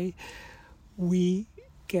 In LA, we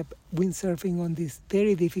kept windsurfing on this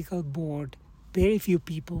very difficult board. Very few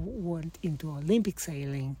people went into Olympic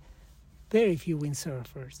sailing, very few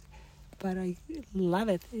windsurfers. But I love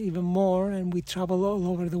it even more, and we travel all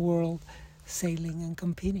over the world sailing and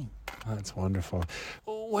competing. That's wonderful.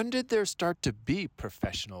 When did there start to be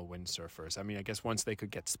professional windsurfers? I mean, I guess once they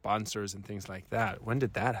could get sponsors and things like that. When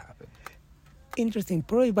did that happen? Interesting.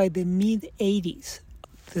 Probably by the mid-'80s.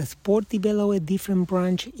 The sport developed a different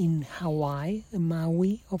branch in Hawaii,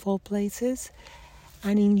 Maui of all places,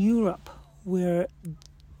 and in Europe, where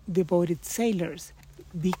devoted sailors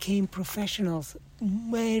became professionals,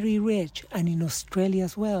 very rich, and in Australia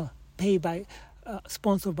as well,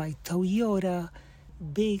 sponsored by Toyota,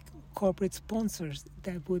 big corporate sponsors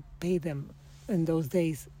that would pay them in those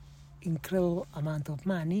days incredible amount of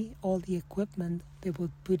money. All the equipment, they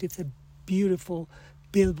would put it a beautiful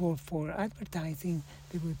billboard for advertising.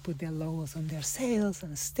 They would put their logos on their sails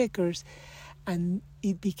and stickers, and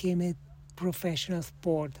it became a professional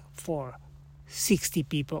sport for 60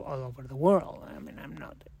 people all over the world. I mean, I'm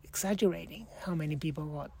not exaggerating how many people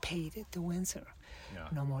got paid to windsurf. Yeah.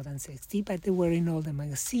 No more than 60, but they were in all the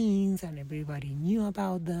magazines and everybody knew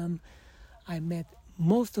about them. I met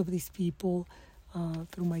most of these people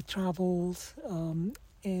through my travels,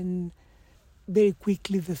 and very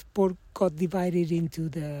quickly the sport got divided into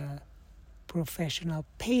the professional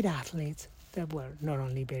paid athletes that were not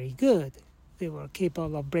only very good, they were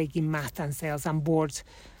capable of breaking mast and sails and boards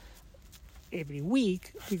every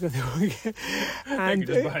week because they were And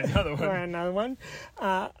just buy another one. or another one.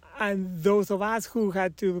 And those of us who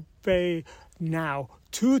had to pay now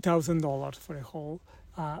 $2,000 for a whole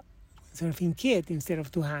surfing kit instead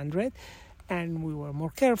of $200, and we were more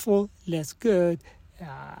careful, less good,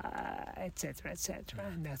 etc., etc.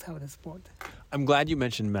 And that's how the sport. I'm glad you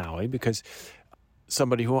mentioned Maui because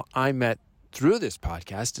somebody who I met through this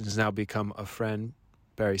podcast and has now become a friend,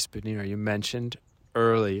 Barry Spitner, you mentioned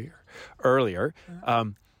earlier,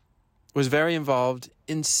 was very involved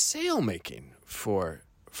in sail making for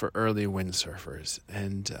early windsurfers,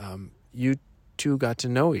 and you two got to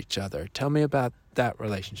know each other. Tell me about that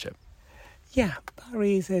relationship. Yeah,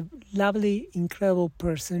 Barry is a lovely, incredible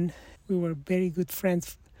person. We were very good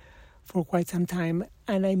friends for quite some time,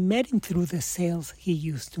 and I met him through the sails he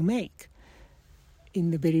used to make.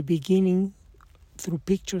 In the very beginning, through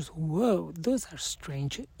pictures, whoa, those are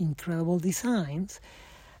strange, incredible designs.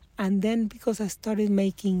 And then because I started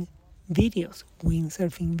making videos,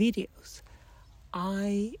 windsurfing videos,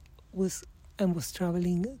 I was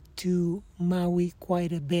traveling to Maui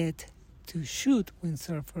quite a bit to shoot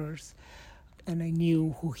windsurfers, and I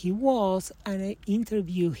knew who he was, and I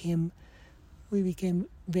interviewed him. We became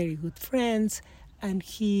very good friends, and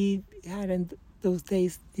he had in those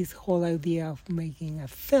days this whole idea of making a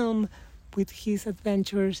film with his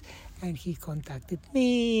adventures, and he contacted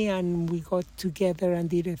me, and we got together and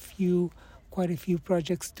did quite a few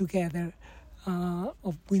projects together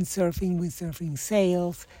of windsurfing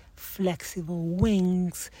sails, flexible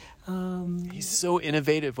wings. He's so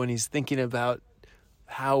innovative when he's thinking about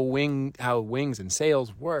how wings and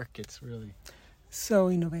sails work. It's really so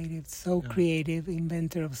innovative, so creative,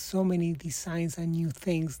 inventor of so many designs and new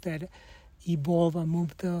things that evolve and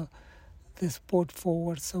move the sport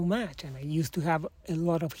forward so much. And I used to have a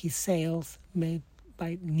lot of his sails made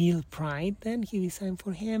by Neil Pride. Then he designed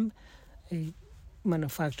for him, a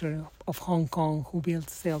manufacturer of Hong Kong who built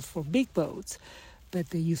sails for big boats. But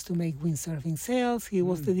they used to make windsurfing sails. He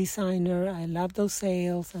was the designer. I loved those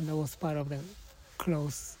sails, and that was part of the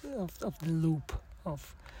close of the loop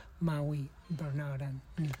of Maui, Bernard, and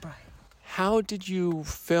Neil Pride. How did you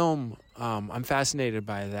film? I'm fascinated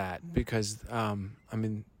by that because,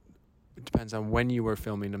 it depends on when you were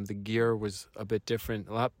filming them. The gear was a bit different,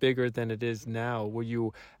 a lot bigger than it is now. Were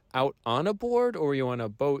you out on a board or were you on a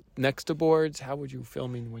boat next to boards? How were you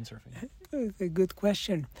filming windsurfing? It's a good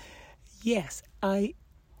question. Yes, I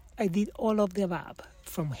did all of the above,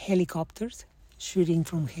 from helicopters, shooting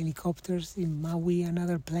from helicopters in Maui and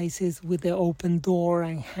other places with the open door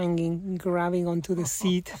and hanging, grabbing onto the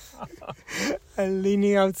seat and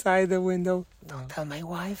leaning outside the window. Don't tell my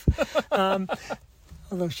wife,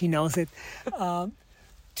 although she knows it.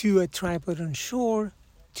 To a tripod on shore,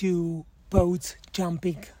 to boats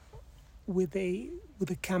jumping with a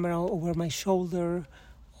camera over my shoulder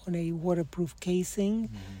on a waterproof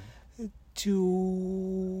casing.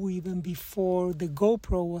 To even before the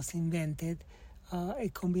GoPro was invented, a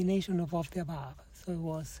combination of all the above. So it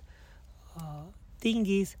was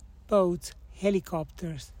dinghies, boats,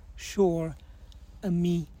 helicopters, shore, and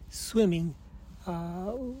me swimming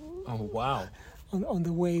Oh, wow. on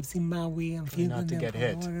the waves in Maui and filming not to them get from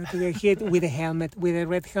hit. water, to get hit with a helmet, with a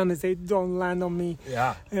red helmet. They don't land on me.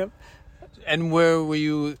 Yeah. Yep. And where were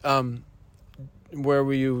you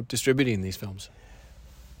distributing these films?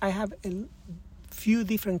 I have a few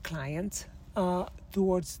different clients.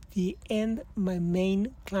 Towards the end, my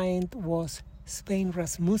main client was Svein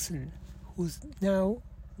Rasmussen, who's now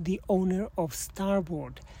the owner of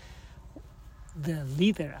Starboard, the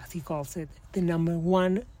leader, as he calls it, the number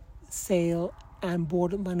one sail and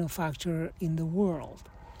board manufacturer in the world.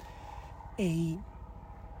 A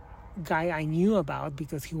guy I knew about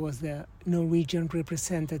because he was the Norwegian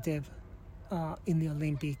representative in the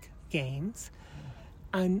Olympic Games.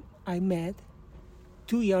 And I met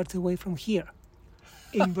 2 yards away from here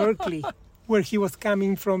in Berkeley, where he was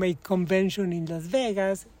coming from a convention in Las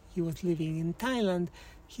Vegas. He was living in Thailand.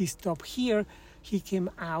 He stopped here. He came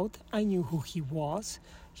out. I knew who he was.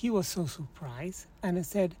 He was so surprised. And I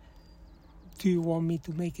said, do you want me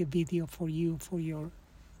to make a video for you for your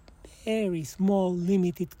very small,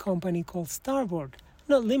 limited company called Starboard?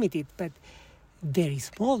 Not limited, but very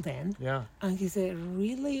small then. Yeah. And he said,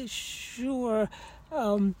 really? Sure.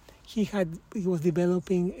 He was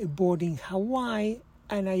developing a board in Hawaii,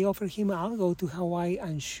 and I offered him, I'll go to Hawaii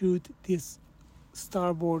and shoot this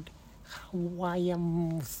Starboard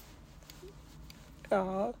Hawaiian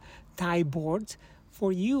Thai boards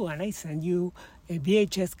for you, and I send you a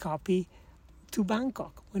VHS copy to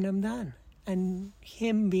Bangkok when I'm done. And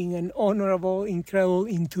him being an honorable, incredible,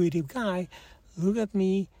 intuitive guy, looked at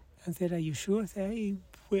me and said, are you sure? I said,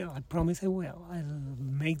 I promise I will. I'll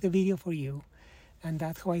make the video for you. And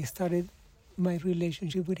that's how I started my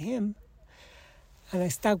relationship with him. And I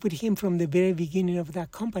stuck with him from the very beginning of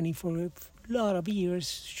that company for a lot of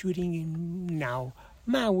years, shooting in now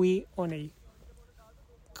Maui on a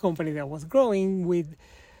company that was growing with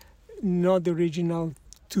not the original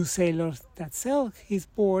 2 sailors that sell his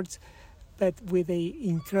boards, but with an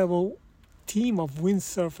incredible team of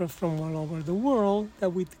windsurfers from all over the world that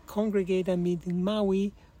would congregate and meet in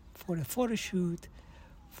Maui for a photo shoot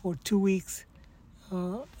for 2 weeks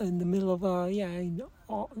in the middle of,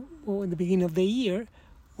 in the beginning of the year,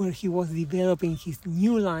 where he was developing his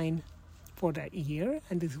new line for that year.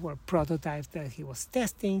 And these were prototypes that he was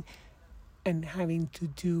testing and having to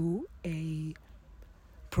do a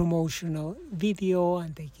promotional video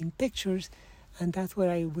and taking pictures. And that's where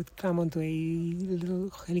I would come onto a little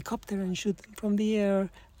helicopter and shoot them from the air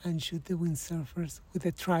and shoot the windsurfers with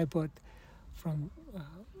a tripod from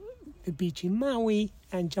the beach in Maui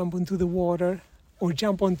and jump onto the water or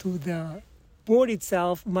jump onto the board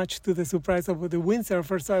itself, much to the surprise of the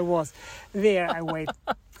windsurfers. So I was there. I weighed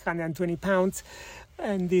 120 pounds.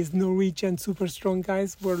 And these Norwegian super strong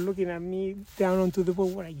guys were looking at me down onto the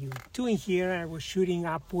boat. What are you doing here? I was shooting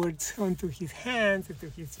upwards onto his hands, into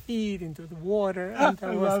his feet, into the water. And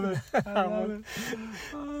I love it.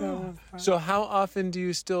 So how often do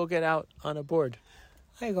you still get out on a board?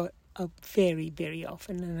 I go up very, very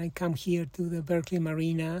often. And I come here to the Berkeley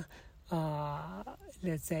Marina,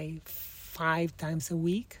 let's say 5 times a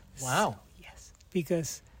week. Wow. So, yes,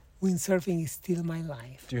 because windsurfing is still my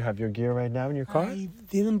life. Do you have your gear right now in your car? I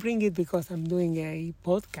didn't bring it because I'm doing a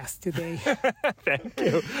podcast today. Thank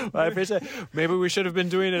you. Well, I appreciate it. Maybe we should have been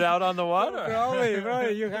doing it out on the water.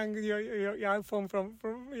 Probably. You hang your iPhone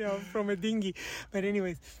from a dinghy. But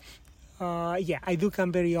anyways, I do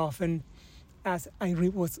come very often. As I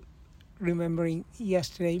was remembering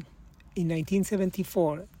yesterday, in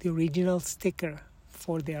 1974, the original sticker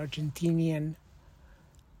for the Argentinian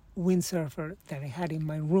windsurfer that I had in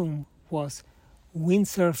my room was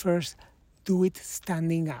 "Windsurfers do it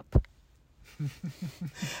standing up."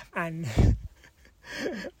 and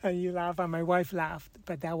you laugh, and my wife laughed,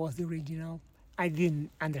 but that was the original. I didn't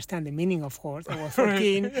understand the meaning, of course. I was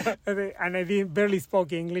 14 and I barely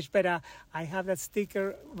spoke English, but I have that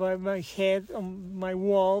sticker by my head on my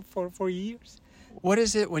wall for years. What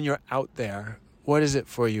is it when you're out there? What is it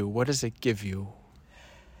for you? What does it give you?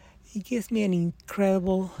 It gives me an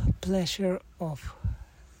incredible pleasure of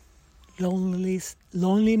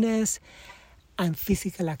loneliness and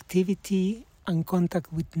physical activity and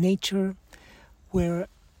contact with nature, where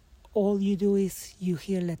all you do is you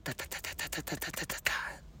hear like ta ta ta ta ta ta ta ta ta ta,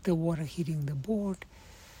 the water hitting the board,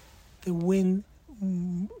 the wind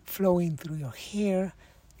flowing through your hair,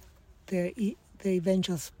 the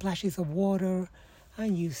eventual splashes of water,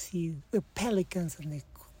 and you see the pelicans and the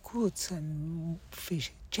coots and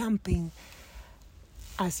fish jumping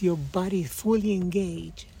as your body is fully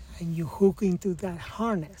engaged and you hook into that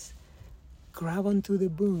harness, grab onto the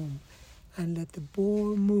boom and let the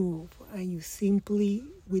board move, and you simply,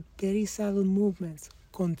 with very subtle movements,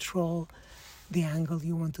 control the angle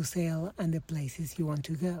you want to sail and the places you want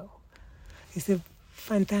to go. It's a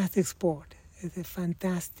fantastic sport. It's a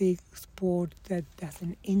fantastic sport that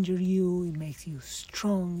doesn't injure you. It makes you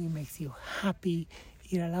strong. It makes you happy.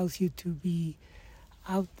 It allows you to be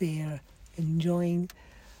out there enjoying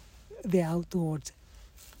the outdoors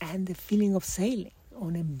and the feeling of sailing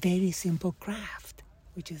on a very simple craft,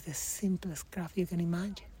 which is the simplest craft you can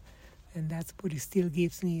imagine. And that's what it still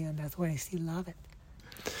gives me, and that's why I still love it.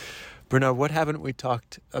 Bernard, what haven't we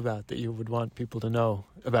talked about that you would want people to know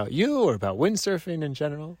about you or about windsurfing in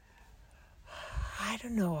general? I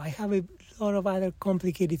don't know. I have a lot of other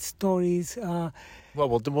complicated stories. Well,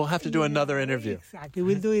 we'll have to do another interview. Exactly.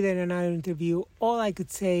 We'll do it in another interview. All I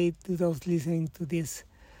could say to those listening to this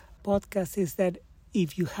podcast is that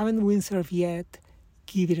if you haven't windsurfed yet,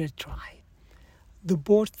 give it a try. The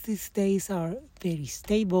boards these days are very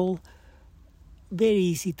stable, very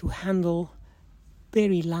easy to handle,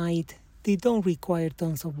 very light. They don't require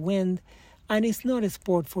tons of wind. And it's not a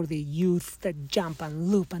sport for the youth that jump and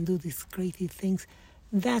loop and do these crazy things.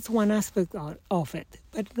 That's one aspect of it,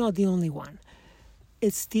 but not the only one.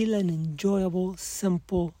 It's still an enjoyable,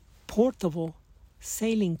 simple, portable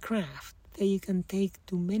sailing craft that you can take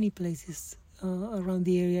to many places around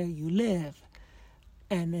the area you live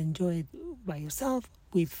and enjoy it by yourself,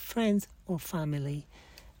 with friends or family.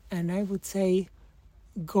 And I would say,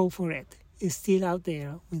 go for it. is still out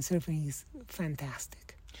there. Windsurfing is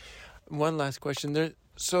fantastic. One last question.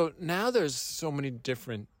 So now there's so many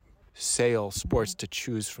different sail sports to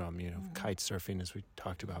choose from, kite surfing, as we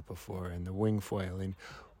talked about before, and the wing foiling.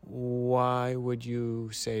 Why would you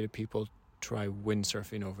say to people try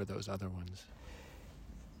windsurfing over those other ones?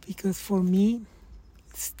 Because for me,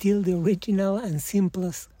 still the original and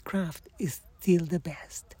simplest craft is still the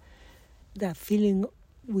best. That feeling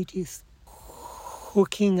which is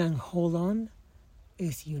hooking and hold on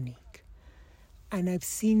is unique. And I've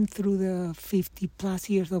seen through the 50 plus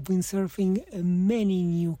years of windsurfing many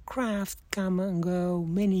new crafts come and go,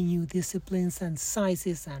 many new disciplines and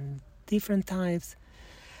sizes and different types.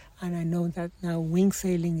 And I know that now wing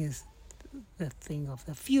sailing is the thing of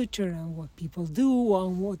the future and what people do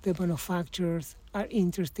and what the manufacturers are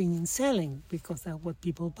interested in selling because that's what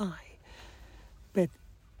people buy. But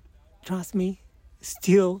trust me,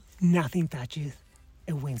 still nothing touches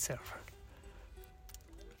a windsurfer.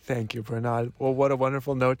 Thank you, Bernard. Well, what a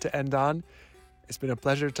wonderful note to end on. It's been a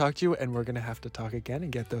pleasure to talk to you, and we're going to have to talk again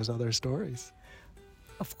and get those other stories.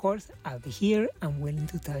 Of course, I'll be here and willing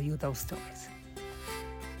to tell you those stories.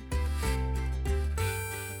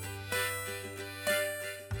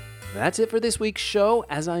 That's it for this week's show.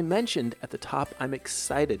 As I mentioned at the top, I'm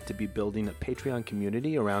excited to be building a Patreon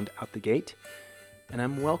community around Out the Gate, and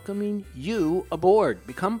I'm welcoming you aboard.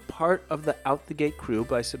 Become part of the Out the Gate crew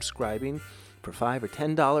by subscribing for $5 or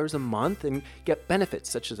 $10 a month and get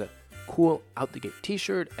benefits such as a cool Out the Gate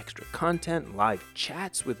t-shirt, extra content, live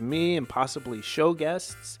chats with me, and possibly show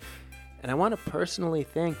guests. And I want to personally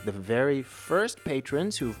thank the very first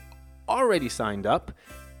patrons who've already signed up.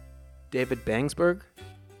 David Bangsberg,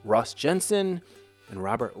 Ross Jensen, and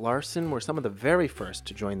Robert Larson were some of the very first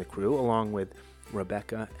to join the crew, along with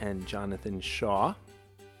Rebecca and Jonathan Shaw,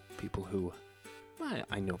 people who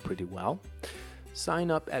I know pretty well.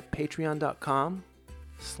 Sign up at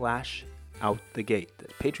patreon.com/outthegate.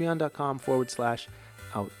 That's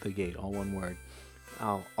patreon.com/outthegate, all one word.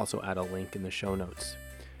 I'll also add a link in the show notes.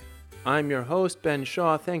 I'm your host, Ben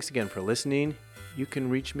Shaw. Thanks again for listening. You can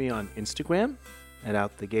reach me on Instagram at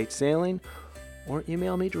OutTheGateSailing, or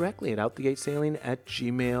email me directly at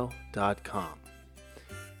outthegatesailing@gmail.com.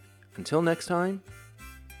 Until next time,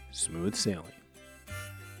 smooth sailing.